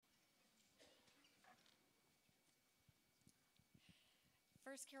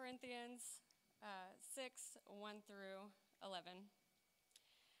1 Corinthians 6, 1 through 11.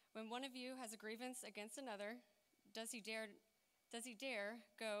 When one of you has a grievance against another, does he dare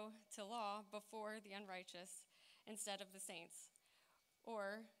go to law before the unrighteous instead of the saints?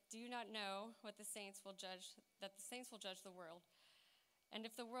 Or do you not know that the saints will judge the world? And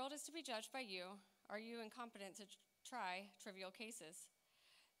if the world is to be judged by you, are you incompetent to try trivial cases?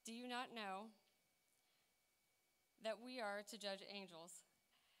 Do you not know that we are to judge angels?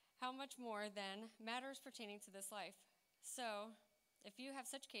 How much more, then, matters pertaining to this life? So, if you have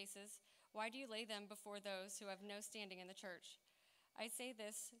such cases, why do you lay them before those who have no standing in the church? I say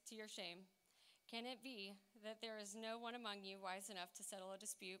this to your shame. Can it be that there is no one among you wise enough to settle a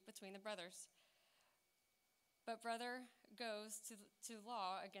dispute between the brothers? But brother goes to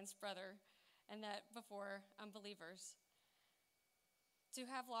law against brother, and that before unbelievers. To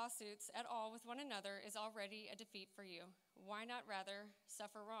have lawsuits at all with one another is already a defeat for you. Why not rather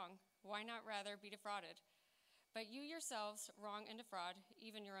suffer wrong? Why not rather be defrauded? But you yourselves wrong and defraud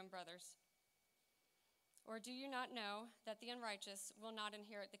even your own brothers. Or do you not know that the unrighteous will not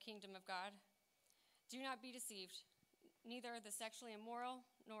inherit the kingdom of God? Do not be deceived. Neither the sexually immoral,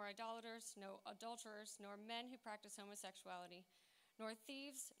 nor idolaters, nor adulterers, nor men who practice homosexuality, nor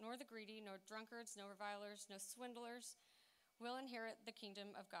thieves, nor the greedy, nor drunkards, nor revilers, nor swindlers will inherit the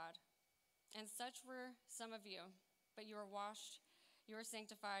kingdom of God. And such were some of you, but you are washed, you are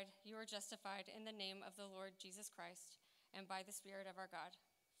sanctified, you are justified in the name of the Lord Jesus Christ, and by the Spirit of our God.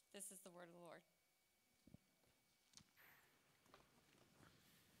 This is the word of the Lord.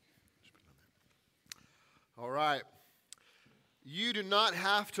 All right. You do not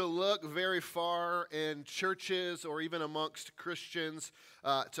have to look very far in churches or even amongst Christians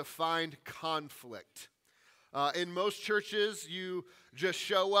to find conflict. In most churches, you just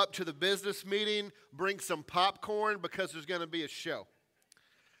show up to the business meeting, bring some popcorn because there's going to be a show.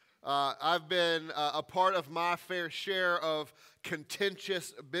 I've been a part of my fair share of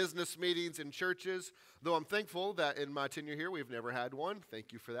contentious business meetings in churches, though I'm thankful that in my tenure here we've never had one.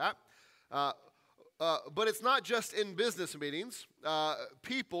 Thank you for that. But it's not just in business meetings.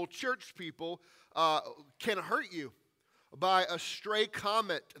 Church people, can hurt you by a stray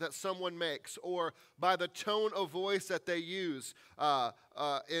comment that someone makes or by the tone of voice that they use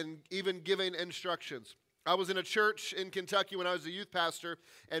in even giving instructions. I was in a church in Kentucky when I was a youth pastor,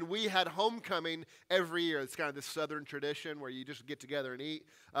 and we had homecoming every year. It's kind of this southern tradition where you just get together and eat.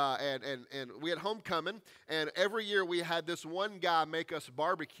 And we had homecoming, and every year we had this one guy make us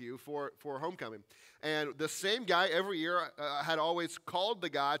barbecue for homecoming. And the same guy every year had always called the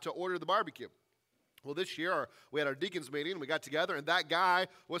guy to order the barbecue. Well, this year, we had our deacons meeting, and we got together, and that guy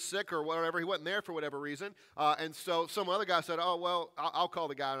was sick or whatever. He wasn't there for whatever reason. And so some other guy said, oh, well, I'll call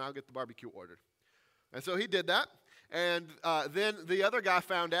the guy, and I'll get the barbecue ordered. And so he did that, and then the other guy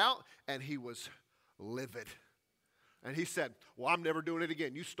found out, and he was livid. And he said, well, I'm never doing it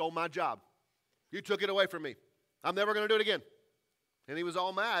again. You stole my job. You took it away from me. I'm never going to do it again. And he was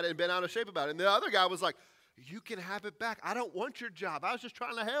all mad and bent out of shape about it. And the other guy was like, you can have it back. I don't want your job. I was just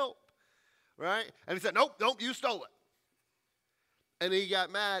trying to help. Right? And he said, nope, you stole it. And he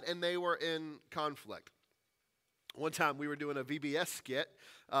got mad, and they were in conflict. One time we were doing a VBS skit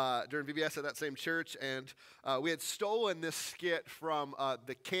during VBS at that same church, and we had stolen this skit from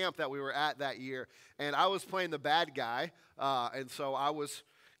the camp that we were at that year, and I was playing the bad guy, and so I was,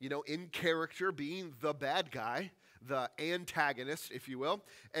 in character being the bad guy, the antagonist, if you will,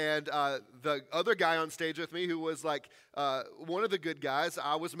 and the other guy on stage with me who was like one of the good guys,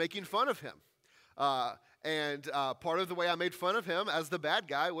 I was making fun of him. And part of the way I made fun of him as the bad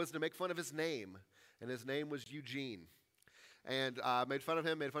guy was to make fun of his name. And his name was Eugene. And I made fun of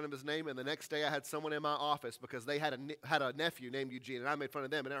him, made fun of his name, and the next day I had someone in my office because they had a nephew named Eugene, and I made fun of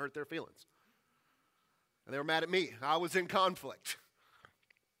them, and it hurt their feelings. And they were mad at me. I was in conflict.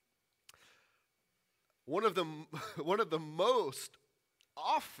 One of the most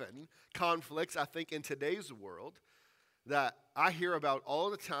often conflicts, I think, in today's world that I hear about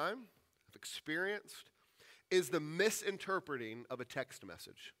all the time, I've experienced, is the misinterpreting of a text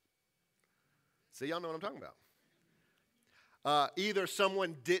message. See, y'all know what I'm talking about. Either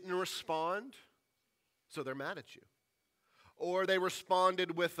someone didn't respond, so they're mad at you. Or they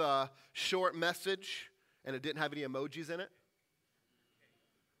responded with a short message, and it didn't have any emojis in it.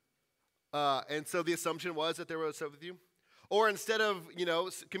 And so the assumption was that they were upset with you. Or instead of,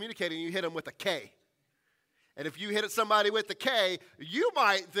 communicating, you hit them with a K. And if you hit somebody with the K, you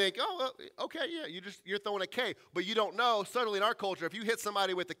might think, oh, well, okay, yeah, you're throwing a K. But you don't know, suddenly in our culture, if you hit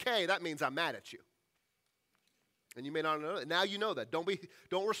somebody with the K, that means I'm mad at you. And you may not know that. Now you know that.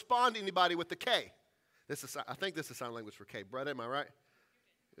 Don't respond to anybody with the K. I think this is sign language for K. Brett, am I right?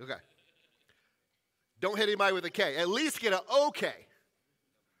 Okay. Don't hit anybody with a K. At least get an OK.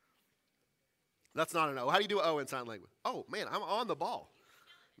 That's not an O. How do you do an O in sign language? Oh, man, I'm on the ball.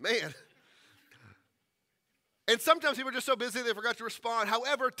 Man. And sometimes people are just so busy they forgot to respond.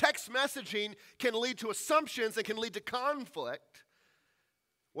 However, text messaging can lead to assumptions and can lead to conflict.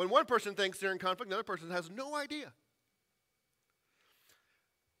 When one person thinks they're in conflict, another person has no idea.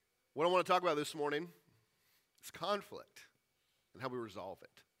 What I want to talk about this morning is conflict and how we resolve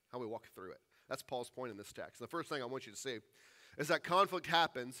it, how we walk through it. That's Paul's point in this text. The first thing I want you to see is that conflict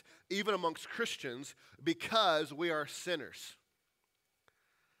happens even amongst Christians because we are sinners.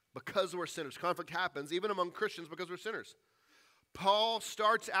 Because we're sinners. Conflict happens even among Christians because we're sinners. Paul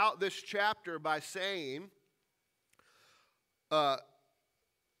starts out this chapter by saying, when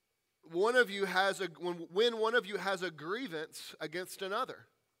one of you has a grievance against another.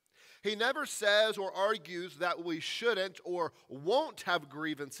 He never says or argues that we shouldn't or won't have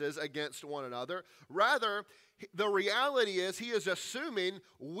grievances against one another. Rather, the reality is he is assuming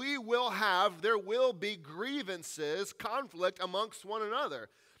there will be grievances, conflict amongst one another.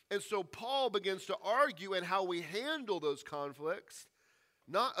 And so Paul begins to argue in how we handle those conflicts,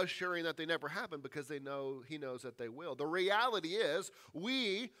 not assuring that they never happen because he knows that they will. The reality is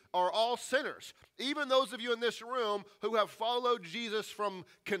we are all sinners. Even those of you in this room who have followed Jesus from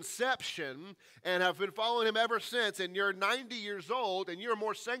conception and have been following him ever since, and you're 90 years old and you're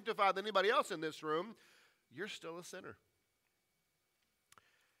more sanctified than anybody else in this room, you're still a sinner.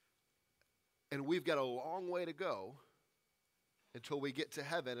 And we've got a long way to go until we get to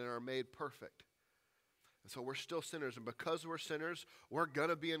heaven and are made perfect. And so we're still sinners, and because we're sinners, we're going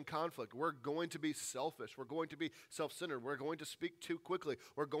to be in conflict. We're going to be selfish. We're going to be self-centered. We're going to speak too quickly.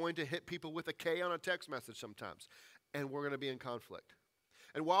 We're going to hit people with a K on a text message sometimes, and we're going to be in conflict.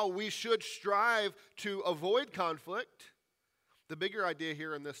 And while we should strive to avoid conflict, the bigger idea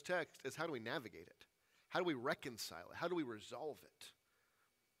here in this text is how do we navigate it? How do we reconcile it? How do we resolve it?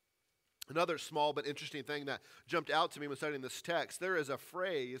 Another small but interesting thing that jumped out to me when studying this text, there is a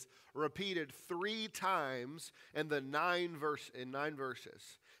phrase repeated 3 times in 9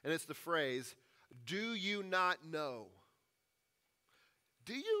 verses. And it's the phrase, do you not know?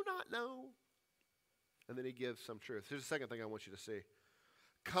 Do you not know? And then he gives some truth. Here's the second thing I want you to see.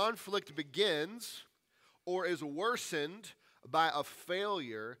 Conflict begins or is worsened by a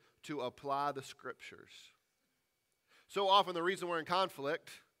failure to apply the scriptures. So often the reason we're in conflict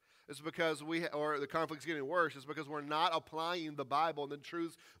is because the conflict's getting worse, is because we're not applying the Bible and the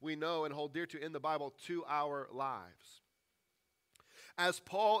truths we know and hold dear to in the Bible to our lives. As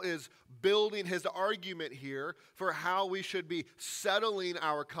Paul is building his argument here for how we should be settling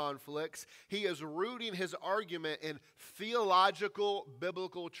our conflicts, he is rooting his argument in theological,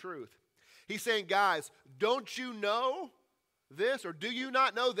 biblical truth. He's saying, guys, don't you know this, or do you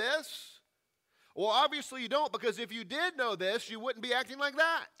not know this? Well, obviously you don't, because if you did know this, you wouldn't be acting like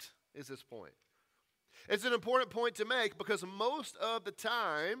that, is his point. It's an important point to make because most of the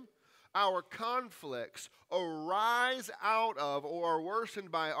time, our conflicts arise out of or are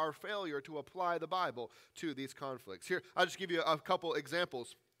worsened by our failure to apply the Bible to these conflicts. Here, I'll just give you a couple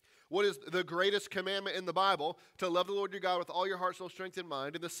examples. What is the greatest commandment in the Bible? To love the Lord your God with all your heart, soul, strength, and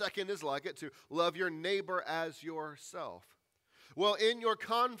mind. And the second is like it, to love your neighbor as yourself. Well, in your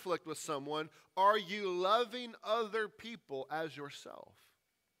conflict with someone, are you loving other people as yourself?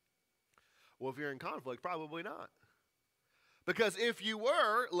 Well, if you're in conflict, probably not. Because if you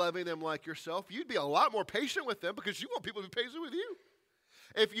were loving them like yourself, you'd be a lot more patient with them because you want people to be patient with you.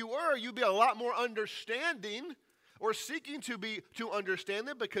 If you were, you'd be a lot more understanding or seeking to understand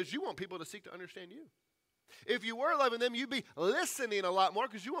them because you want people to seek to understand you. If you were loving them, you'd be listening a lot more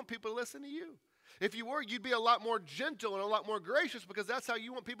because you want people to listen to you. If you were, you'd be a lot more gentle and a lot more gracious because that's how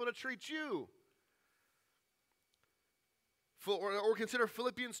you want people to treat you. Or consider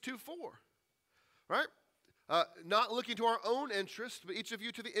Philippians 2:4, right? Not looking to our own interests, but each of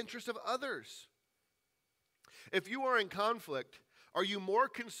you to the interest of others. If you are in conflict, are you more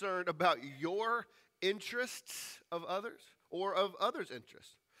concerned about your interests of others or of others'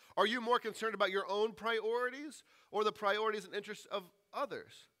 interests? Are you more concerned about your own priorities or the priorities and interests of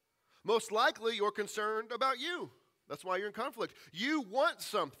others? Most likely, you're concerned about you. That's why you're in conflict. You want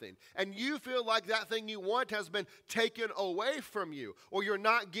something, and you feel like that thing you want has been taken away from you, or you're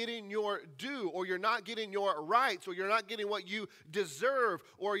not getting your due, or you're not getting your rights, or you're not getting what you deserve,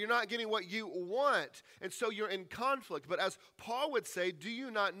 or you're not getting what you want. And so you're in conflict. But as Paul would say, do you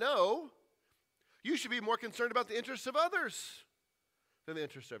not know? You should be more concerned about the interests of others than the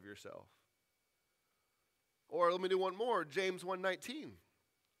interests of yourself. Or let me do one more, James 1:19.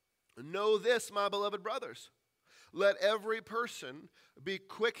 Know this, my beloved brothers. Let every person be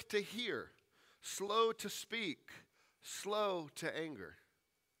quick to hear, slow to speak, slow to anger.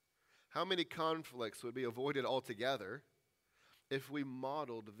 How many conflicts would be avoided altogether if we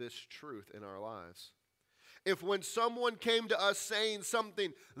modeled this truth in our lives? If when someone came to us saying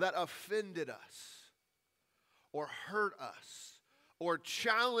something that offended us or hurt us or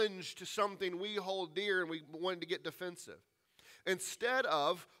challenged something we hold dear and we wanted to get defensive, instead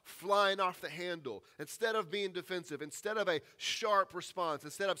of flying off the handle, instead of being defensive, instead of a sharp response,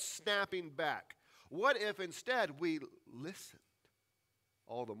 instead of snapping back, what if instead we listened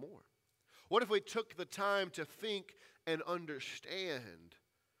all the more? What if we took the time to think and understand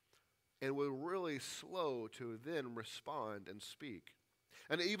and were really slow to then respond and speak?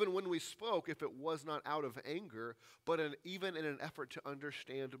 And even when we spoke, if it was not out of anger, but even in an effort to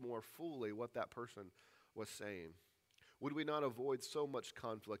understand more fully what that person was saying, would we not avoid so much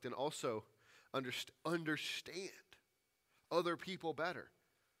conflict and also understand other people better?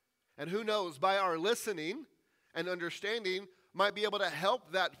 And who knows, by our listening and understanding, might be able to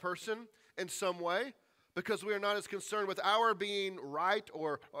help that person in some way, because we are not as concerned with our being right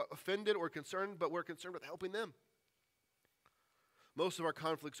or offended or concerned, but we're concerned with helping them. Most of our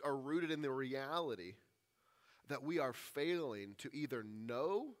conflicts are rooted in the reality that we are failing to either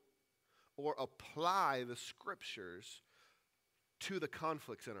know or apply the scriptures to the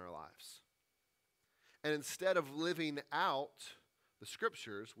conflicts in our lives. And instead of living out the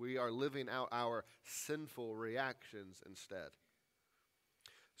scriptures, we are living out our sinful reactions instead.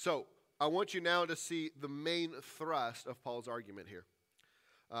 So, I want you now to see the main thrust of Paul's argument here.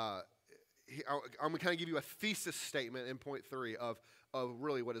 I'm going to kind of give you a thesis statement in point 3 of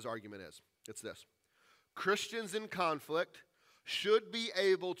really what his argument is. It's this: Christians in conflict should be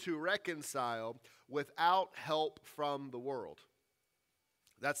able to reconcile without help from the world.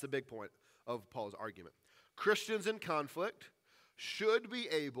 That's the big point of Paul's argument. Christians in conflict should be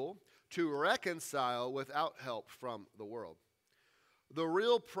able to reconcile without help from the world. The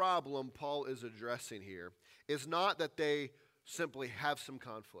real problem Paul is addressing here is not that they simply have some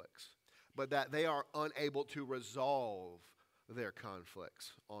conflicts, but that they are unable to resolve their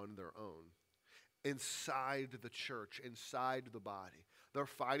conflicts on their own. Inside the church, inside the body, they're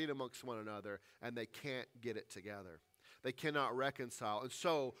fighting amongst one another and they can't get it together. They cannot reconcile. And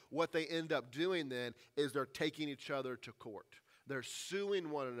so what they end up doing then is they're taking each other to court. They're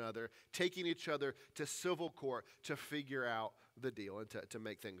suing one another, taking each other to civil court to figure out the deal and to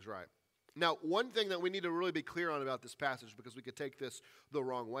make things right. Now, one thing that we need to really be clear on about this passage, because we could take this the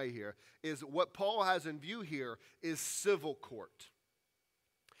wrong way here, is what Paul has in view here is civil court.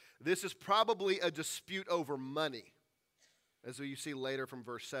 This is probably a dispute over money, as you see later from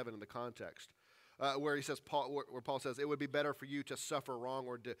verse 7 in the context, where Paul says, it would be better for you to suffer wrong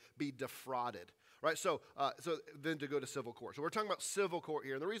or to be defrauded. Right, so then to go to civil court. So we're talking about civil court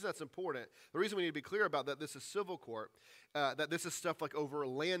here. And the reason that's important, the reason we need to be clear about that this is civil court, that this is stuff like over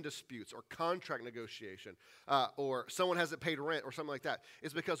land disputes or contract negotiation, or someone hasn't paid rent or something like that,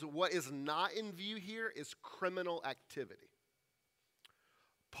 is because what is not in view here is criminal activity.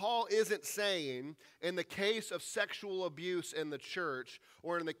 Paul isn't saying in the case of sexual abuse in the church,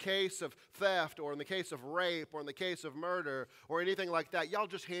 or in the case of theft, or in the case of rape, or in the case of murder, or anything like that, y'all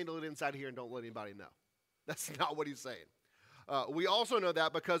just handle it inside here and don't let anybody know. That's not what he's saying. We also know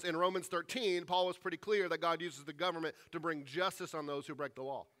that because in Romans 13, Paul was pretty clear that God uses the government to bring justice on those who break the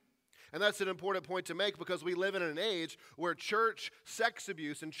law. And that's an important point to make because we live in an age where church sex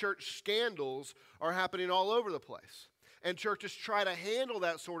abuse and church scandals are happening all over the place. And churches try to handle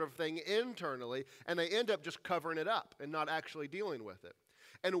that sort of thing internally, and they end up just covering it up and not actually dealing with it.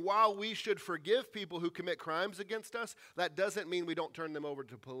 And while we should forgive people who commit crimes against us, that doesn't mean we don't turn them over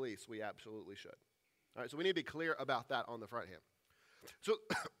to police. We absolutely should. All right, so we need to be clear about that on the front hand.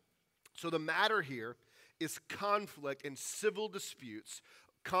 So the matter here is conflict and civil disputes,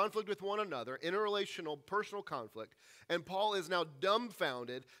 conflict with one another, interrelational, personal conflict, and Paul is now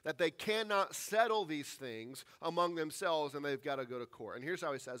dumbfounded that they cannot settle these things among themselves and they've got to go to court. And here's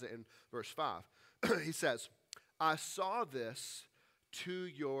how he says it in verse 5. He says, I saw this to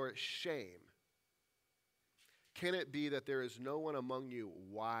your shame. Can it be that there is no one among you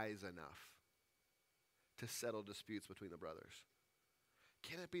wise enough to settle disputes between the brothers?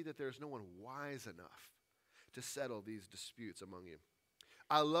 Can it be that there is no one wise enough to settle these disputes among you?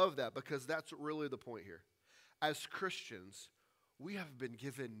 I love that because that's really the point here. As Christians, we have been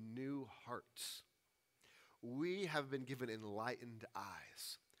given new hearts. We have been given enlightened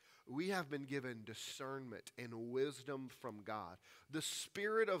eyes. We have been given discernment and wisdom from God. The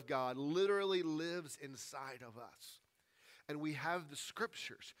Spirit of God literally lives inside of us. And we have the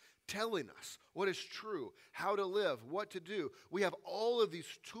scriptures telling us what is true, how to live, what to do. We have all of these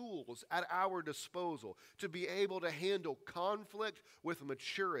tools at our disposal to be able to handle conflict with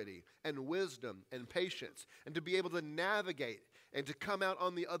maturity and wisdom and patience, and to be able to navigate and to come out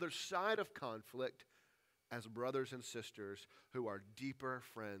on the other side of conflict as brothers and sisters who are deeper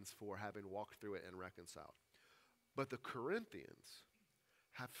friends for having walked through it and reconciled. But the Corinthians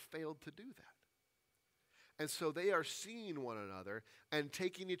have failed to do that. And so they are seeing one another and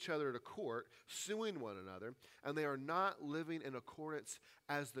taking each other to court, suing one another, and they are not living in accordance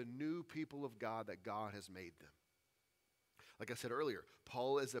as the new people of God that God has made them. Like I said earlier,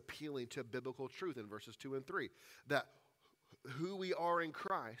 Paul is appealing to biblical truth in verses 2 and 3, that who we are in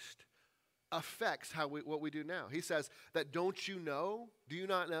Christ affects what we do now. He says that do you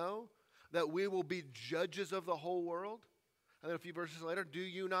not know, that we will be judges of the whole world? And then a few verses later, do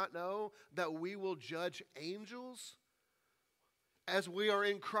you not know that we will judge angels? As we are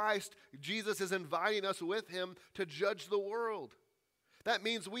in Christ, Jesus is inviting us with him to judge the world. That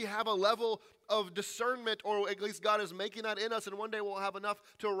means we have a level of discernment, or at least God is making that in us, and one day we'll have enough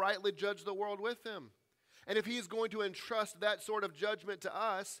to rightly judge the world with him. And if he's going to entrust that sort of judgment to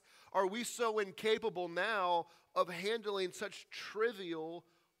us, are we so incapable now of handling such trivial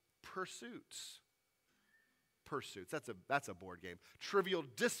pursuits? That's a board game. Trivial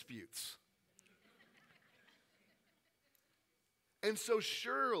disputes. And so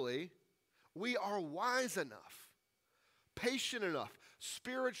surely we are wise enough, patient enough,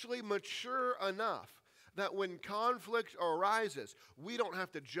 spiritually mature enough that when conflict arises, we don't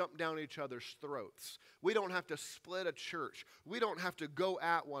have to jump down each other's throats. We don't have to split a church. We don't have to go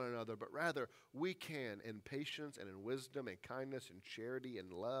at one another, but rather we can, in patience and in wisdom and kindness and charity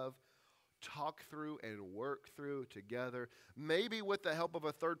and love, talk through and work through together, maybe with the help of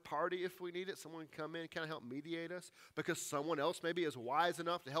a third party if we need it. Someone can come in and kind of help mediate us because someone else maybe is wise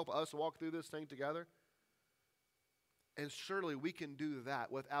enough to help us walk through this thing together. And surely we can do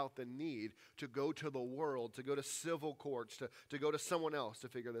that without the need to go to the world, to go to civil courts, to go to someone else to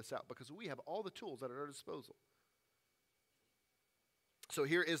figure this out, because we have all the tools at our disposal. So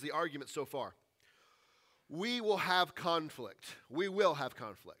here is the argument so far. We will have conflict. We will have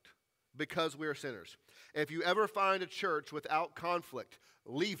conflict. Because we are sinners. If you ever find a church without conflict,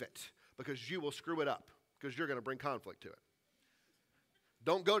 leave it, because you will screw it up, because you're going to bring conflict to it.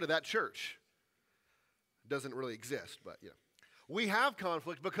 Don't go to that church. It doesn't really exist, but we have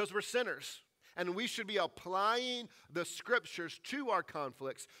conflict because we're sinners, and we should be applying the scriptures to our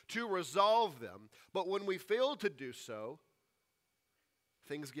conflicts to resolve them. But when we fail to do so,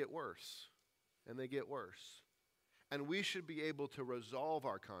 things get worse, and they get worse. And we should be able to resolve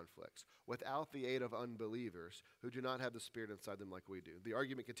our conflicts without the aid of unbelievers who do not have the Spirit inside them like we do. The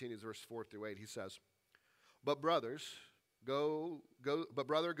argument continues, verse 4 through 8. He says, But brother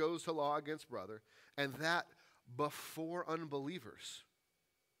goes to law against brother, and that before unbelievers.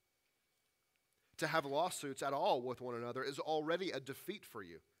 To have lawsuits at all with one another is already a defeat for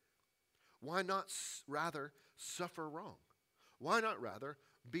you. Why not rather suffer wrong? Why not rather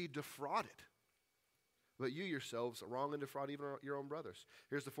be defrauded? But you yourselves wrong and defraud even your own brothers.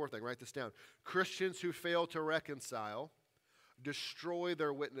 Here's the fourth thing. Write this down. Christians who fail to reconcile destroy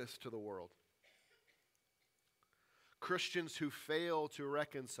their witness to the world. Christians who fail to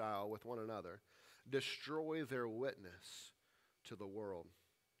reconcile with one another destroy their witness to the world.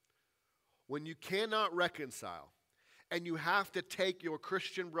 When you cannot reconcile, and you have to take your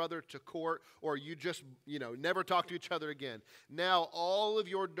Christian brother to court, or you just, never talk to each other again. Now all of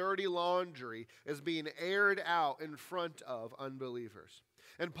your dirty laundry is being aired out in front of unbelievers.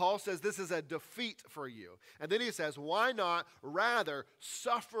 And Paul says this is a defeat for you. And then he says, why not rather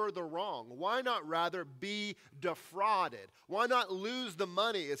suffer the wrong? Why not rather be defrauded? Why not lose the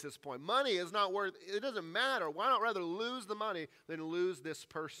money is his point. Money is not worth, it doesn't matter. Why not rather lose the money than lose this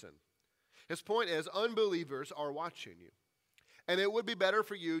person? His point is, unbelievers are watching you. And it would be better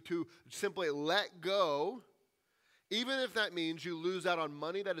for you to simply let go, even if that means you lose out on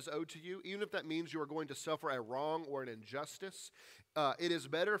money that is owed to you, even if that means you are going to suffer a wrong or an injustice. It is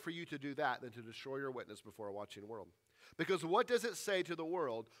better for you to do that than to destroy your witness before a watching world. Because what does it say to the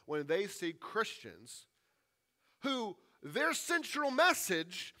world when they see Christians who their central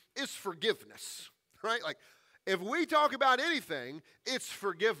message is forgiveness, right? Like, if we talk about anything, it's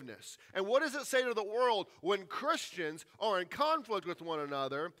forgiveness. And what does it say to the world when Christians are in conflict with one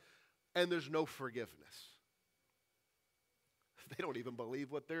another and there's no forgiveness? They don't even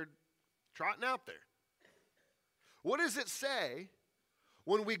believe what they're trotting out there. What does it say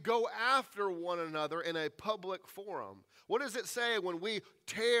when we go after one another in a public forum? What does it say when we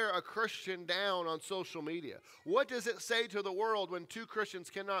tear a Christian down on social media? What does it say to the world when two Christians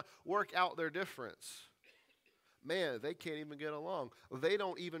cannot work out their difference? Man, they can't even get along. They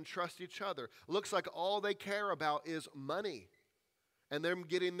don't even trust each other. Looks like all they care about is money and them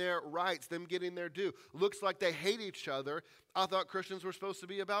getting their rights, them getting their due. Looks like they hate each other. I thought Christians were supposed to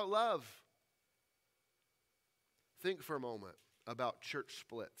be about love. Think for a moment about church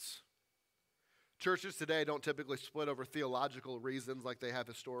splits. Churches today don't typically split over theological reasons like they have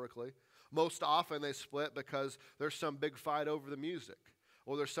historically. Most often they split because there's some big fight over the music,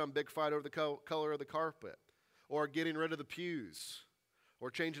 or there's some big fight over the color of the carpet, or getting rid of the pews, or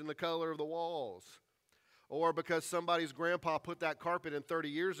changing the color of the walls, or because somebody's grandpa put that carpet in 30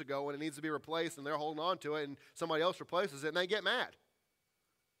 years ago and it needs to be replaced and they're holding on to it and somebody else replaces it and they get mad.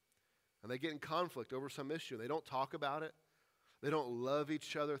 And they get in conflict over some issue. They don't talk about it. They don't love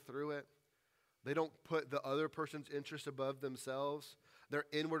each other through it. They don't put the other person's interest above themselves. They're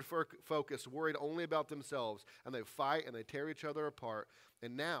inward focused, worried only about themselves. And they fight and they tear each other apart.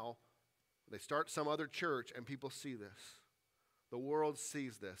 And now they start some other church and people see this. The world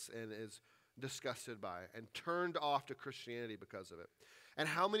sees this and is disgusted by it and turned off to Christianity because of it. And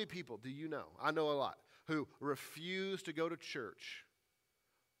how many people do you know? I know a lot who refuse to go to church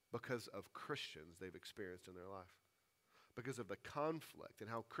because of Christians they've experienced in their life. Because of the conflict and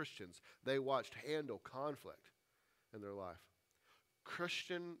how Christians they watched handle conflict in their life.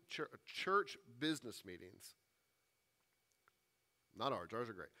 Christian church business meetings, not ours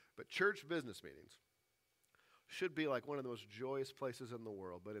are great, but church business meetings should be like one of the most joyous places in the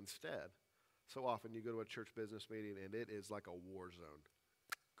world, but instead, so often you go to a church business meeting and it is like a war zone.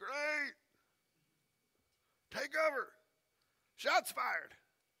 Great! Take over! Shots fired!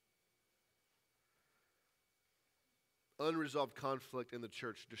 Unresolved conflict in the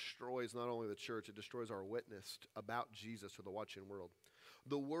church destroys not only the church, it destroys our witness about Jesus to the watching world.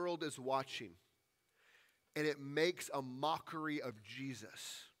 The world is watching, and it makes a mockery of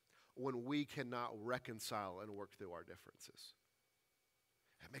Jesus when we cannot reconcile and work through our differences.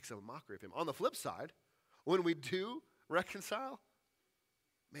 It makes a mockery of him. On the flip side, when we do reconcile,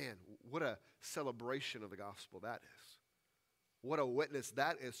 man, what a celebration of the gospel that is. What a witness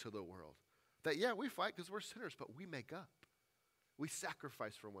that is to the world. That, yeah, we fight because we're sinners, but we make up. We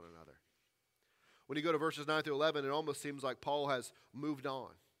sacrifice for one another. When you go to verses 9 through 11, it almost seems like Paul has moved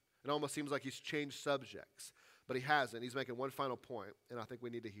on. It almost seems like he's changed subjects, but he hasn't. He's making one final point, and I think we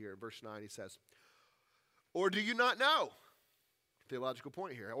need to hear. In verse 9, he says, "Or do you not know," theological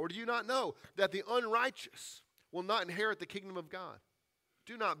point here, "or do you not know that the unrighteous will not inherit the kingdom of God?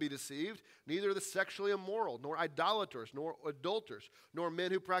 Do not be deceived, neither the sexually immoral, nor idolaters, nor adulterers, nor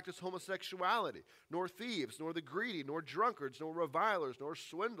men who practice homosexuality, nor thieves, nor the greedy, nor drunkards, nor revilers, nor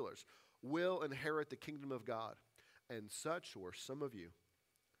swindlers will inherit the kingdom of God. And such were some of you.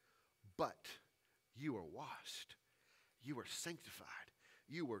 But you are washed, you are sanctified,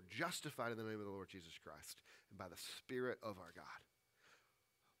 you were justified in the name of the Lord Jesus Christ, and by the Spirit of our God."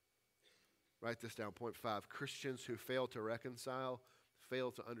 Write this down, point 5. Christians who fail to reconcile fail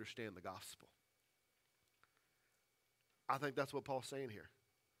to understand the gospel. I think that's what Paul's saying here.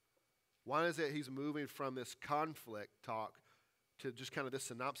 Why is it he's moving from this conflict talk to just kind of this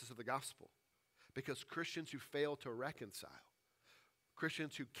synopsis of the gospel? Because Christians who fail to reconcile,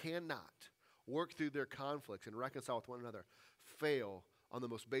 Christians who cannot work through their conflicts and reconcile with one another, fail on the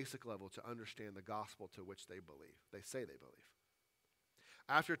most basic level to understand the gospel to which they believe. They say they believe.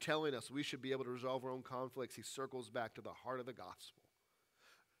 After telling us we should be able to resolve our own conflicts, he circles back to the heart of the gospel.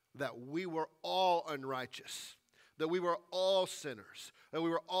 That we were all unrighteous, that we were all sinners, that we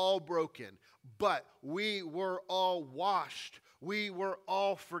were all broken, but we were all washed. We were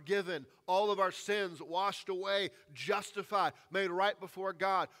all forgiven. All of our sins washed away, justified, made right before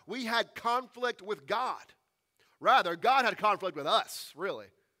God. We had conflict with God. Rather, God had conflict with us,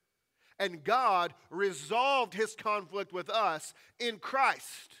 really. And God resolved his conflict with us in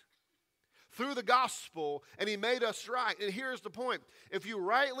Christ through the gospel, and he made us right. And here's the point. If you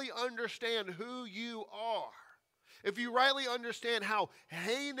rightly understand who you are, if you rightly understand how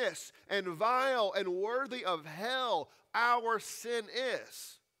heinous and vile and worthy of hell our sin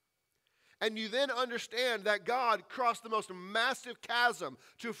is, and you then understand that God crossed the most massive chasm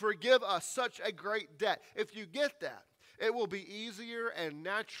to forgive us such a great debt, if you get that, it will be easier and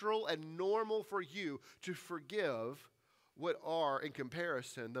natural and normal for you to forgive what are, in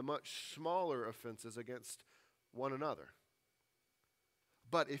comparison, the much smaller offenses against one another.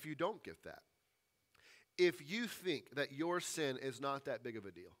 But if you don't get that, if you think that your sin is not that big of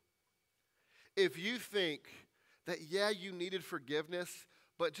a deal, if you think that, yeah, you needed forgiveness,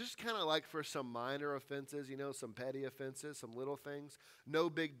 but just kind of like for some minor offenses, some petty offenses, some little things, no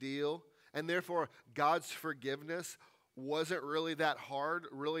big deal. And therefore, God's forgiveness wasn't really that hard,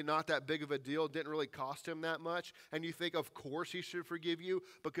 really not that big of a deal, didn't really cost him that much. And you think, of course he should forgive you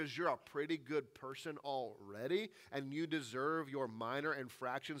because you're a pretty good person already and you deserve your minor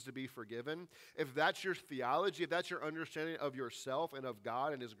infractions to be forgiven. If that's your theology, if that's your understanding of yourself and of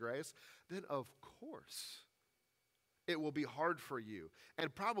God and his grace, then of course it will be hard for you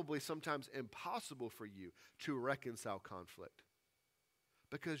and probably sometimes impossible for you to reconcile conflict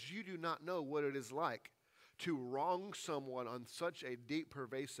because you do not know what it is like to wrong someone on such a deep,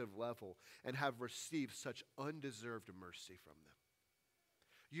 pervasive level and have received such undeserved mercy from them.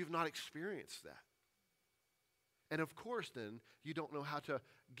 You've not experienced that. And of course, then, you don't know how to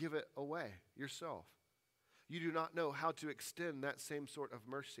give it away yourself. You do not know how to extend that same sort of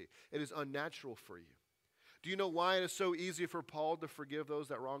mercy. It is unnatural for you. Do you know why it is so easy for Paul to forgive those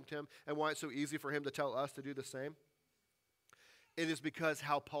that wronged him and why it's so easy for him to tell us to do the same? It is because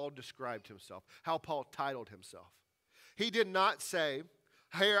how Paul described himself, how Paul titled himself. He did not say,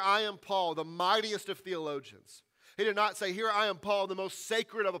 "Here I am Paul, the mightiest of theologians." He did not say, "Here I am Paul, the most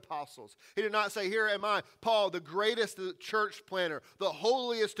sacred of apostles." He did not say, "Here am I, Paul, the greatest church planner, the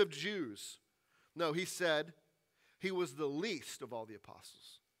holiest of Jews." No, he said he was the least of all the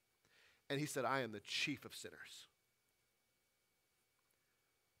apostles. And he said, "I am the chief of sinners."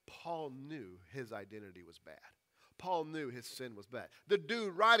 Paul knew his identity was bad. Paul knew his sin was bad. The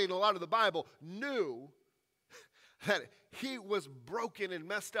dude writing a lot of the Bible knew that he was broken and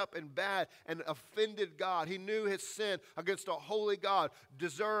messed up and bad and offended God. He knew his sin against a holy God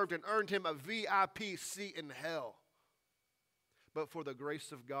deserved and earned him a VIP seat in hell. But for the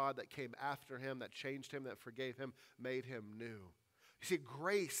grace of God that came after him, that changed him, that forgave him, made him new. You see,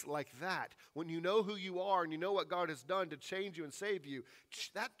 grace like that, when you know who you are and you know what God has done to change you and save you,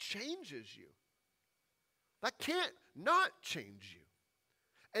 that changes you. That can't not change you.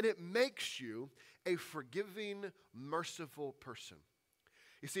 And it makes you a forgiving, merciful person.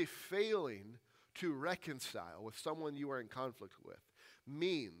 You see, failing to reconcile with someone you are in conflict with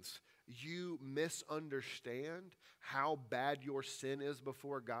means you misunderstand how bad your sin is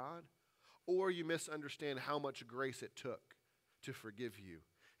before God, or you misunderstand how much grace it took to forgive you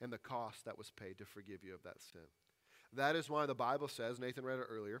and the cost that was paid to forgive you of that sin. That is why the Bible says, Nathan read it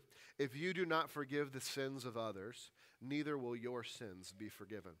earlier, if you do not forgive the sins of others, neither will your sins be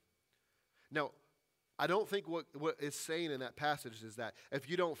forgiven. Now, I don't think what is saying in that passage is that if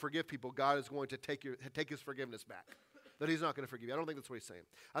you don't forgive people, God is going to take his forgiveness back. That he's not going to forgive you. I don't think that's what he's saying.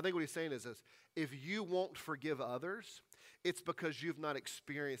 I think what he's saying is this: if you won't forgive others, it's because you've not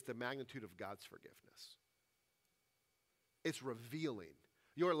experienced the magnitude of God's forgiveness. It's revealing.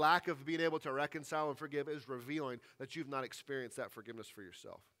 Your lack of being able to reconcile and forgive is revealing that you've not experienced that forgiveness for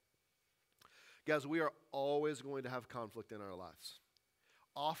yourself. Guys, we are always going to have conflict in our lives.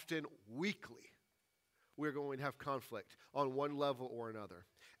 Often weekly, we're going to have conflict on one level or another.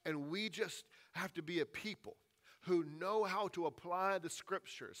 And we just have to be a people who know how to apply the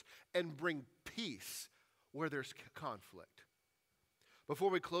scriptures and bring peace where there's conflict. Before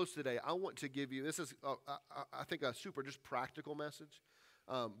we close today, I want to give you, this is, I think, a super just practical message.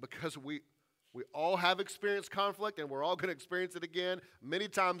 Because we all have experienced conflict and we're all going to experience it again many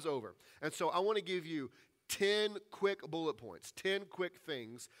times over. And so I want to give you 10 quick bullet points, 10 quick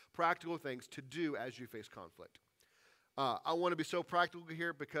things, practical things to do as you face conflict. I want to be so practical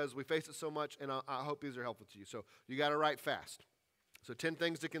here because we face it so much, and I hope these are helpful to you. So you got to write fast. So 10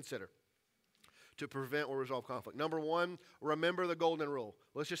 things to consider to prevent or resolve conflict. Number 1, remember the golden rule.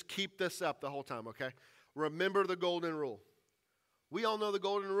 Let's just keep this up the whole time, okay? Remember the golden rule. We all know the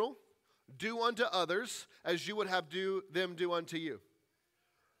golden rule. Do unto others as you would have them do unto you.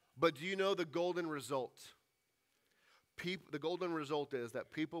 But do you know the golden result? The golden result is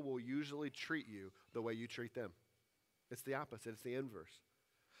that people will usually treat you the way you treat them. It's the opposite. It's the inverse.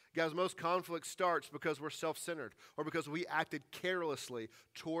 Guys, most conflict starts because we're self-centered or because we acted carelessly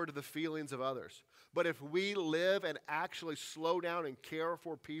toward the feelings of others. But if we live and actually slow down and care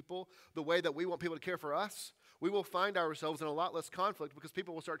for people the way that we want people to care for us, we will find ourselves in a lot less conflict because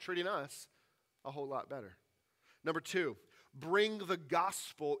people will start treating us a whole lot better. Number 2, bring the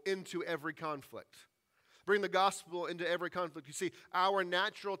gospel into every conflict. Bring the gospel into every conflict. You see, our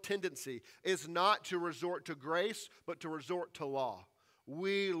natural tendency is not to resort to grace, but to resort to law.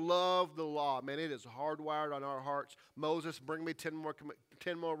 We love the law. Man, it is hardwired on our hearts. Moses, bring me 10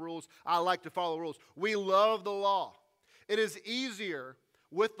 more rules. I like to follow rules. We love the law. It is easier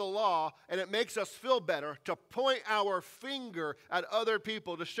with the law, and it makes us feel better to point our finger at other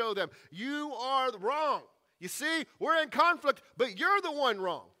people to show them, you are wrong. You see, we're in conflict, but you're the one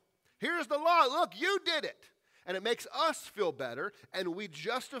wrong. Here's the law. Look, you did it. And it makes us feel better, and we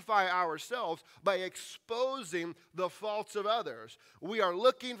justify ourselves by exposing the faults of others. We are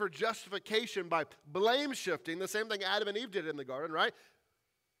looking for justification by blame shifting, the same thing Adam and Eve did in the garden, right?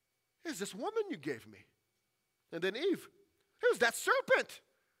 Here's this woman you gave me. And then Eve, here's that serpent.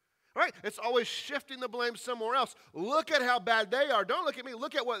 Right? It's always shifting the blame somewhere else. Look at how bad they are. Don't look at me.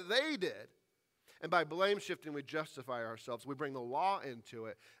 Look at what they did. And by blame shifting, we justify ourselves. We bring the law into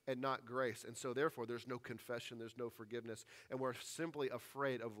it and not grace. And so therefore, there's no confession, there's no forgiveness, and we're simply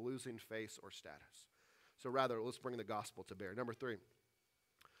afraid of losing face or status. So rather, let's bring the gospel to bear. Number 3,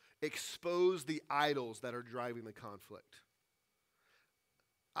 expose the idols that are driving the conflict.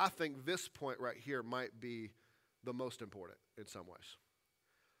 I think this point right here might be the most important in some ways.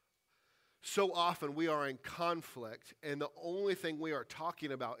 So often we are in conflict, and the only thing we are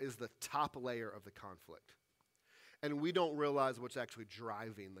talking about is the top layer of the conflict. And we don't realize what's actually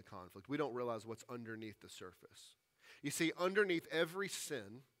driving the conflict. We don't realize what's underneath the surface. You see, underneath every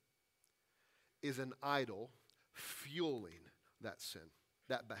sin is an idol fueling that sin,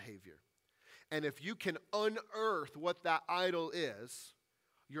 that behavior. And if you can unearth what that idol is,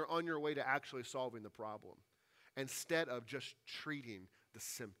 you're on your way to actually solving the problem instead of just treating the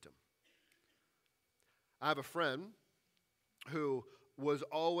symptom. I have a friend who was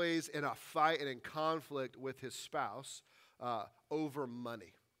always in a fight and in conflict with his spouse over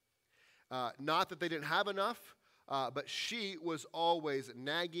money. Not that they didn't have enough, but she was always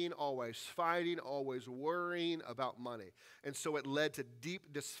nagging, always fighting, always worrying about money. And so it led to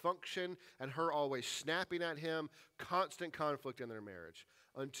deep dysfunction and her always snapping at him, constant conflict in their marriage,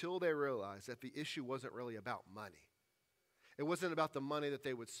 until they realized that the issue wasn't really about money. It wasn't about the money that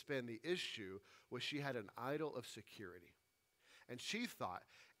they would spend. The issue was she had an idol of security. And she thought,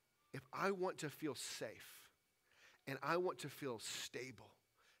 if I want to feel safe and I want to feel stable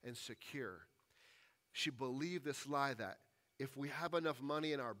and secure, she believed this lie that if we have enough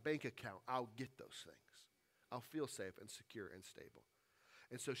money in our bank account, I'll get those things. I'll feel safe and secure and stable.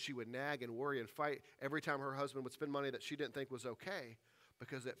 And so she would nag and worry and fight every time her husband would spend money that she didn't think was okay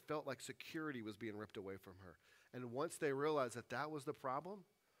because it felt like security was being ripped away from her. And once they realized that that was the problem,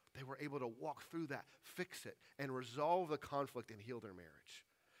 they were able to walk through that, fix it, and resolve the conflict and heal their marriage.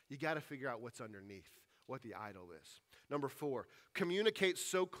 You got to figure out what's underneath, what the idol is. Number 4, communicate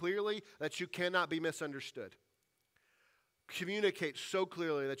so clearly that you cannot be misunderstood. Communicate so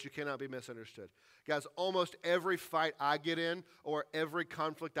clearly that you cannot be misunderstood. Guys, almost every fight I get in or every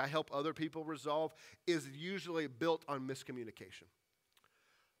conflict I help other people resolve is usually built on miscommunication.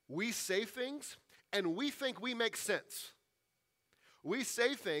 We say things and we think we make sense. We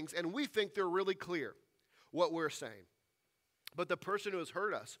say things and we think they're really clear, what we're saying. But the person who has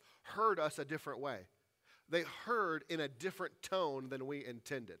heard us a different way. They heard in a different tone than we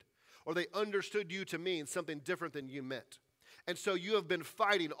intended. Or they understood you to mean something different than you meant. And so you have been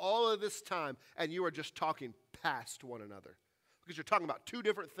fighting all of this time and you are just talking past one another. Because you're talking about two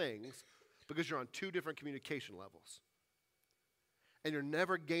different things because you're on two different communication levels. And you're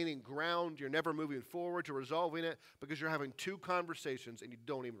never gaining ground, you're never moving forward to resolving it because you're having two conversations and you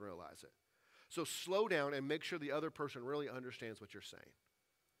don't even realize it. So slow down and make sure the other person really understands what you're saying.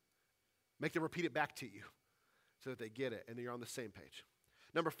 Make them repeat it back to you so that they get it and you're on the same page.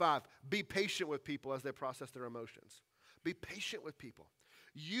 Number 5, be patient with people as they process their emotions. Be patient with people.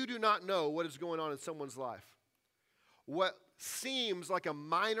 You do not know what is going on in someone's life. What seems like a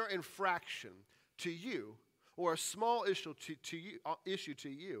minor infraction to you or a small issue to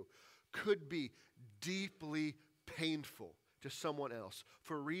you could be deeply painful to someone else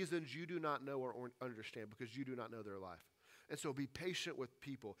for reasons you do not know or understand because you do not know their life. And so be patient with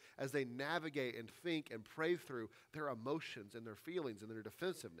people as they navigate and think and pray through their emotions and their feelings and their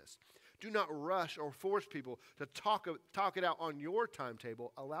defensiveness. Do not rush or force people to talk it out on your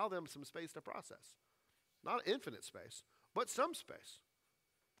timetable. Allow them some space to process. Not infinite space, but some space.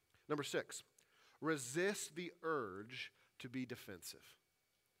 Number 6, resist the urge to be defensive.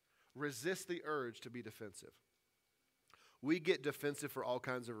 Resist the urge to be defensive. We get defensive for all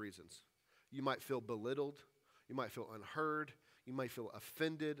kinds of reasons. You might feel belittled. You might feel unheard. You might feel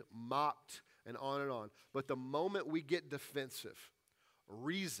offended, mocked, and on and on. But the moment we get defensive,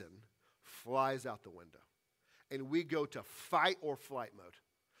 reason flies out the window. And we go to fight or flight mode.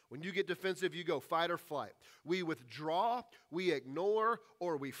 When you get defensive, you go fight or flight. We withdraw, we ignore,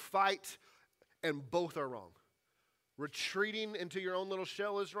 or we fight, and both are wrong. Retreating into your own little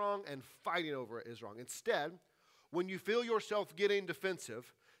shell is wrong, and fighting over it is wrong. Instead, when you feel yourself getting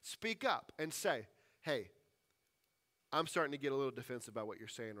defensive, speak up and say, hey, I'm starting to get a little defensive about what you're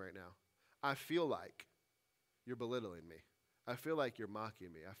saying right now. I feel like you're belittling me. I feel like you're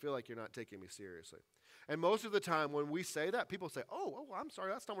mocking me. I feel like you're not taking me seriously. And most of the time when we say that, people say, oh, I'm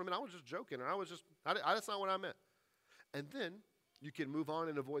sorry, that's not what I meant. I was just joking, or that's not what I meant. And then you can move on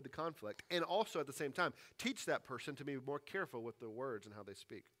and avoid the conflict. And also at the same time, teach that person to be more careful with their words and how they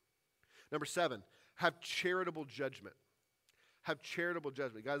speak. Number 7, have charitable judgment. Have charitable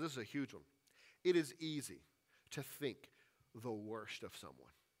judgment. Guys, this is a huge one. It is easy to think the worst of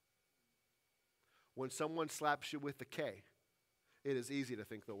someone. When someone slaps you with a K, it is easy to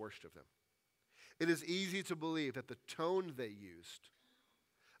think the worst of them. It is easy to believe that the tone they used,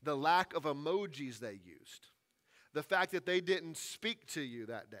 the lack of emojis they used, the fact that they didn't speak to you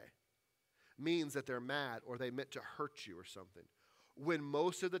that day means that they're mad or they meant to hurt you or something. When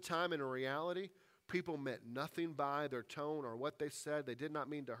most of the time in reality, people meant nothing by their tone or what they said. They did not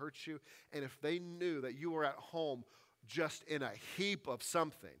mean to hurt you. And if they knew that you were at home just in a heap of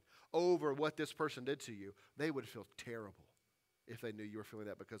something over what this person did to you, they would feel terrible if they knew you were feeling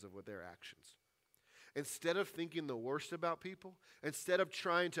that because of what their actions. Instead of thinking the worst about people, instead of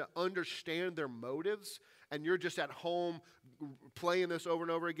trying to understand their motives, and you're just at home playing this over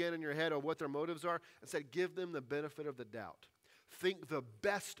and over again in your head of what their motives are, instead give them the benefit of the doubt. Think the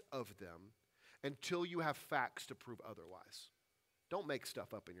best of them until you have facts to prove otherwise. Don't make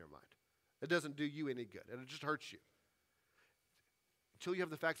stuff up in your mind. It doesn't do you any good, and it just hurts you. Until you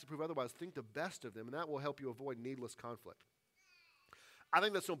have the facts to prove otherwise, think the best of them, and that will help you avoid needless conflict. I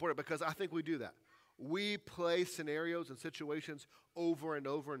think that's so important because I think we do that. We play scenarios and situations over and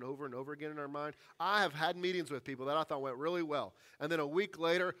over and over and over again in our mind. I have had meetings with people that I thought went really well. And then a week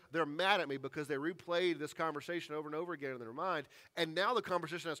later, they're mad at me because they replayed this conversation over and over again in their mind. And now the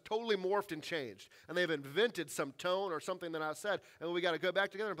conversation has totally morphed and changed. And they've invented some tone or something that I said. And we got to go back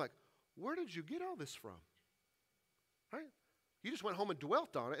together and be like, where did you get all this from? Right? You just went home and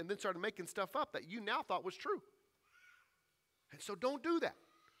dwelt on it and then started making stuff up that you now thought was true. And so don't do that.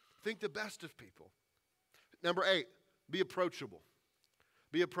 Think the best of people. Number 8, be approachable.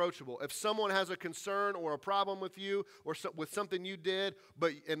 Be approachable. If someone has a concern or a problem with you or with something you did,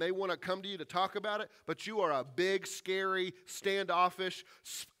 and they want to come to you to talk about it, but you are a big, scary, standoffish,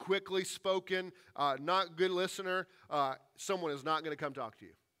 quickly spoken, not good listener, someone is not going to come talk to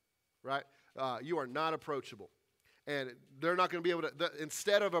you, right? You are not approachable. And they're not going to be able to,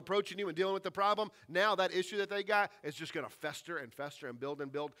 instead of approaching you and dealing with the problem, now that issue that they got is just going to fester and fester and build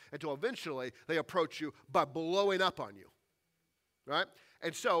until eventually they approach you by blowing up on you, right?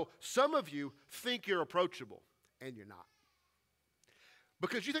 And so some of you think you're approachable, and you're not.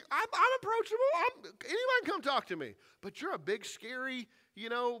 Because you think, I'm approachable, anyone can come talk to me. But you're a big, scary,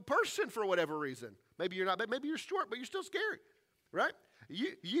 person for whatever reason. Maybe you're not, maybe you're short, but you're still scary, right?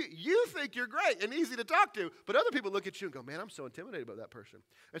 You think you're great and easy to talk to, but other people look at you and go, man, I'm so intimidated by that person.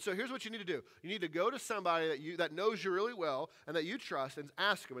 And so here's what you need to do. You need to go to somebody that knows you really well and that you trust and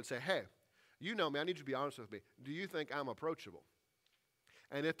ask them and say, hey, you know me, I need you to be honest with me. Do you think I'm approachable?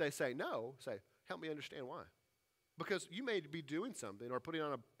 And if they say no, say, help me understand why. Because you may be doing something or putting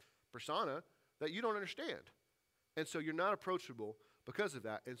on a persona that you don't understand. And so you're not approachable because of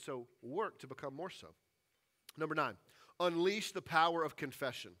that. And so work to become more so. Number 9. Unleash the power of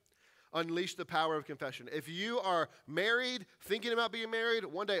confession. Unleash the power of confession. If you are married, thinking about being married,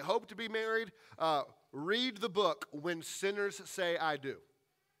 one day hope to be married, read the book When Sinners Say I Do.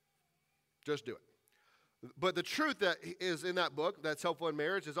 Just do it. But the truth that is in that book that's helpful in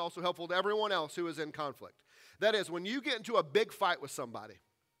marriage is also helpful to everyone else who is in conflict. That is, when you get into a big fight with somebody,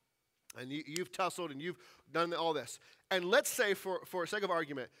 and you've tussled and you've done all this, and let's say for sake of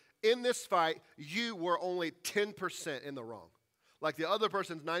argument, in this fight, you were only 10% in the wrong. Like the other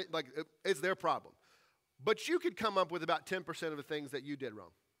person's 90, it's their problem. But you could come up with about 10% of the things that you did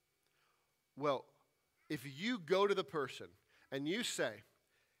wrong. Well, if you go to the person and you say,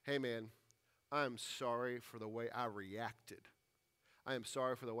 hey man, I'm sorry for the way I reacted. I am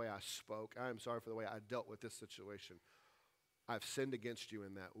sorry for the way I spoke. I am sorry for the way I dealt with this situation. I've sinned against you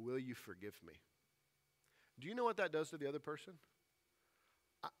in that. Will you forgive me? Do you know what that does to the other person?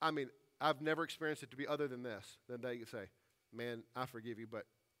 I mean, I've never experienced it to be other than this. Then they say, man, I forgive you, but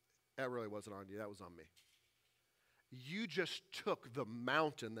that really wasn't on you. That was on me. You just took the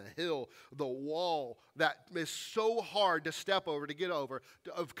mountain, the hill, the wall that is so hard to step over, to get over,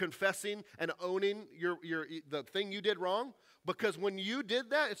 of confessing and owning the thing you did wrong. Because when you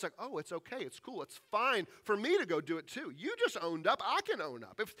did that, it's like, oh, it's okay, it's cool, it's fine for me to go do it too. You just owned up, I can own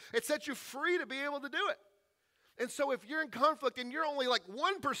up. It sets you free to be able to do it. And so if you're in conflict and you're only like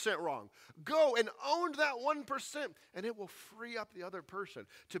 1% wrong, go and own that 1%, and it will free up the other person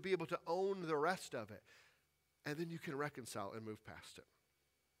to be able to own the rest of it. And then you can reconcile and move past it.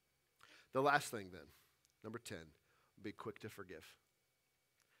 The last thing then Number 10, be quick to forgive.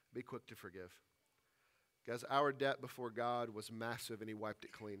 Be quick to forgive. Guys, our debt before God was massive and he wiped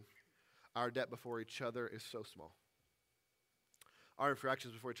it clean. Our debt before each other is so small. Our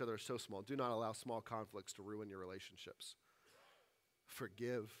infractions before each other are so small. Do not allow small conflicts to ruin your relationships.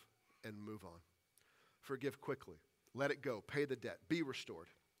 Forgive and move on. Forgive quickly. Let it go. Pay the debt. Be restored.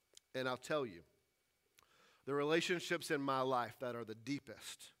 And I'll tell you, the relationships in my life that are the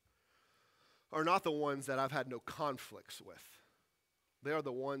deepest are not the ones that I've had no conflicts with. They are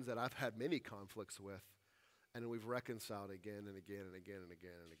the ones that I've had many conflicts with, and we've reconciled again and again and again and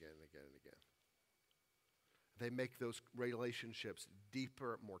again and again and again and again. They make those relationships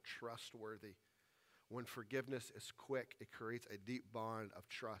deeper, more trustworthy. When forgiveness is quick, it creates a deep bond of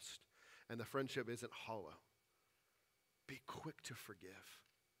trust, and the friendship isn't hollow. Be quick to forgive.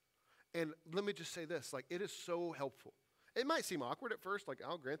 And let me just say this, like, it is so helpful. It might seem awkward at first, like,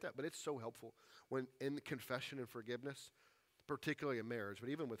 I'll grant that, but it's so helpful when in confession and forgiveness, particularly in marriage, but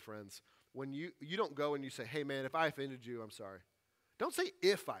even with friends, when you don't go and you say, hey, man, if I offended you, I'm sorry. Don't say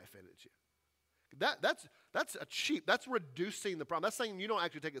if I offended you. That's reducing the problem. That's saying you don't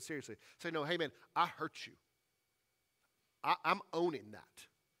actually take it seriously. Say, no, hey, man, I hurt you. I'm owning that.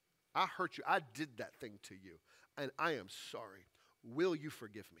 I hurt you. I did that thing to you, and I am sorry. Will you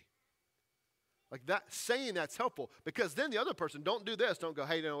forgive me? Like that, saying that's helpful, because then the other person, don't do this. Don't go,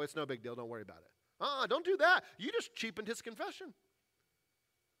 hey, no, it's no big deal. Don't worry about it. Don't do that. You just cheapened his confession.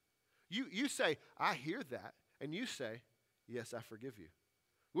 You say, I hear that, and you say, yes, I forgive you.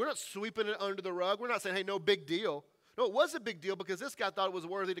 We're not sweeping it under the rug. We're not saying, hey, no big deal. No, it was a big deal because this guy thought it was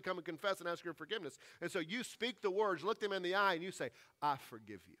worthy to come and confess and ask your forgiveness. And so you speak the words, look them in the eye, and you say, I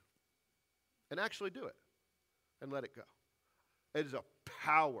forgive you. And actually do it and let it go. It is a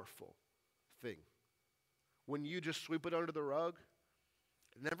powerful thing. When you just sweep it under the rug,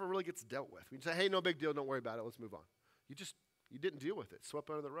 it never really gets dealt with. When you say, hey, no big deal, don't worry about it, let's move on. You didn't deal with it. Swept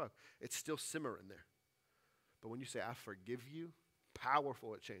under the rug. It's still simmering there. But when you say, I forgive you,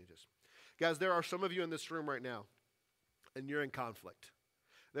 powerful, it changes. Guys, there are some of you in this room right now, and you're in conflict.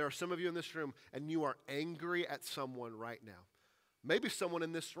 There are some of you in this room, and you are angry at someone right now. Maybe someone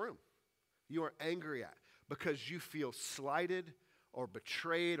in this room you are angry at because you feel slighted or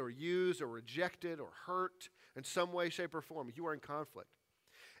betrayed or used or rejected or hurt in some way, shape, or form. You are in conflict.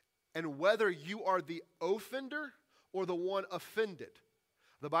 And whether you are the offender or the one offended,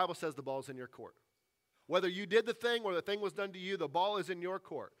 the Bible says the ball is in your court. Whether you did the thing or the thing was done to you, the ball is in your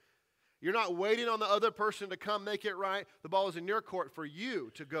court. You're not waiting on the other person to come make it right. The ball is in your court for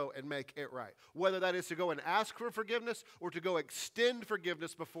you to go and make it right. Whether that is to go and ask for forgiveness or to go extend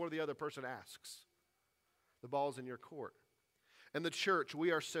forgiveness before the other person asks. The ball is in your court. In the church, we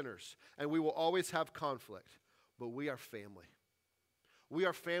are sinners, and we will always have conflict, but we are family. We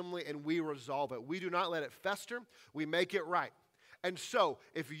are family, and we resolve it. We do not let it fester. We make it right. And so,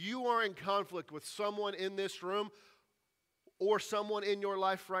 if you are in conflict with someone in this room or someone in your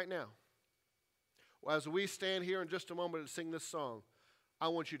life right now, as we stand here in just a moment and sing this song, I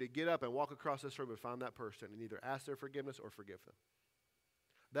want you to get up and walk across this room and find that person and either ask their forgiveness or forgive them.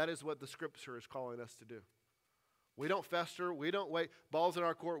 That is what the Scripture is calling us to do. We don't fester. We don't wait. Ball's in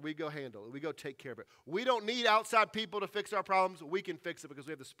our court. We go handle it. We go take care of it. We don't need outside people to fix our problems. We can fix it because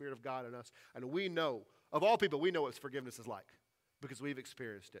we have the Spirit of God in us. And we know, of all people, we know what forgiveness is like because we've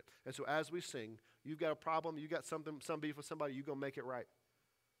experienced it. And so as we sing, you've got a problem, you got some beef with somebody, you go make it right.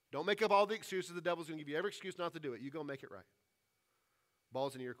 Don't make up all the excuses. The devil's going to give you every excuse not to do it. You go make it right.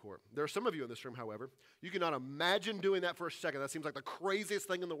 Ball's in your court. There are some of you in this room, however, you cannot imagine doing that for a second. That seems like the craziest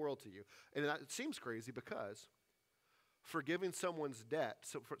thing in the world to you. And it seems crazy because forgiving someone's debt,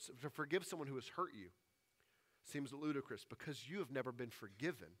 to forgive someone who has hurt you, seems ludicrous because you have never been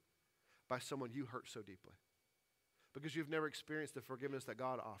forgiven by someone you hurt so deeply. Because you've never experienced the forgiveness that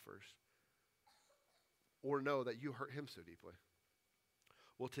God offers or know that you hurt him so deeply.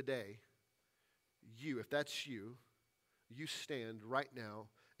 Well, today, if that's you, you stand right now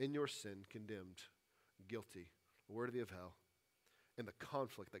in your sin, condemned, guilty, worthy of hell, in the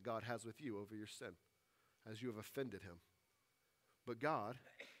conflict that God has with you over your sin, as you have offended him. But God,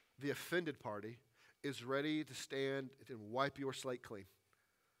 the offended party, is ready to stand and wipe your slate clean.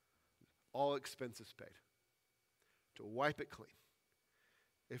 All expenses paid. To wipe it clean.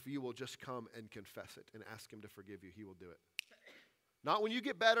 If you will just come and confess it and ask him to forgive you, he will do it. Not when you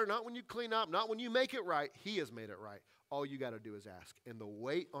get better, not when you clean up, not when you make it right. He has made it right. All you got to do is ask. And the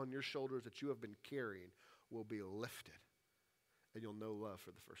weight on your shoulders that you have been carrying will be lifted. And you'll know love for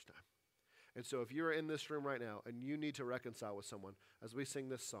the first time. And so if you're in this room right now and you need to reconcile with someone, as we sing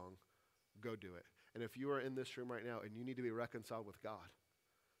this song, go do it. And if you are in this room right now and you need to be reconciled with God,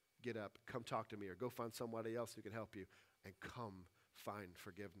 get up, come talk to me, or go find somebody else who can help you, and come find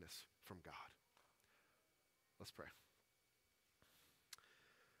forgiveness from God. Let's pray.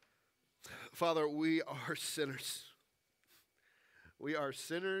 Father, we are sinners. We are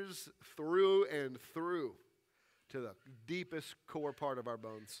sinners through and through to the deepest core part of our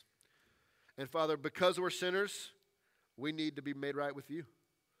bones. And Father, because we're sinners, we need to be made right with you.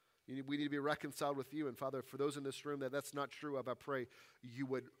 We need to be reconciled with you. And Father, for those in this room that that's not true of, I pray you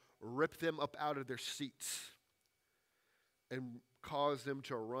would rip them up out of their seats and cause them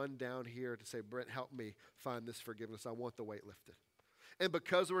to run down here to say, Brent, help me find this forgiveness. I want the weight lifted. And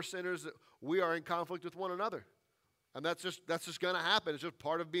because we're sinners, we are in conflict with one another. And that's just going to happen. It's just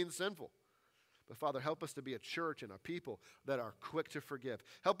part of being sinful. But Father, help us to be a church and a people that are quick to forgive.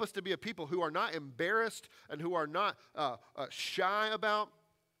 Help us to be a people who are not embarrassed and who are not shy about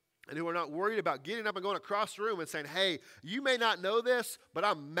and who are not worried about getting up and going across the room and saying, hey, you may not know this, but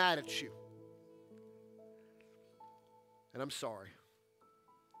I'm mad at you. And I'm sorry.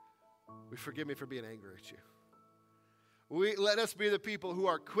 Forgive me for being angry at you. Let us be the people who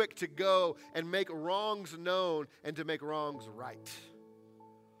are quick to go and make wrongs known and to make wrongs right.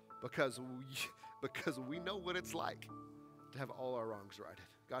 Because we know what it's like to have all our wrongs righted.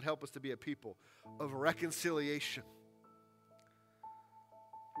 God, help us to be a people of reconciliation.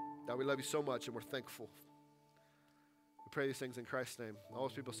 God, we love you so much and we're thankful. We pray these things in Christ's name. All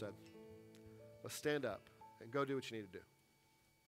those people said, let's stand up and go do what you need to do.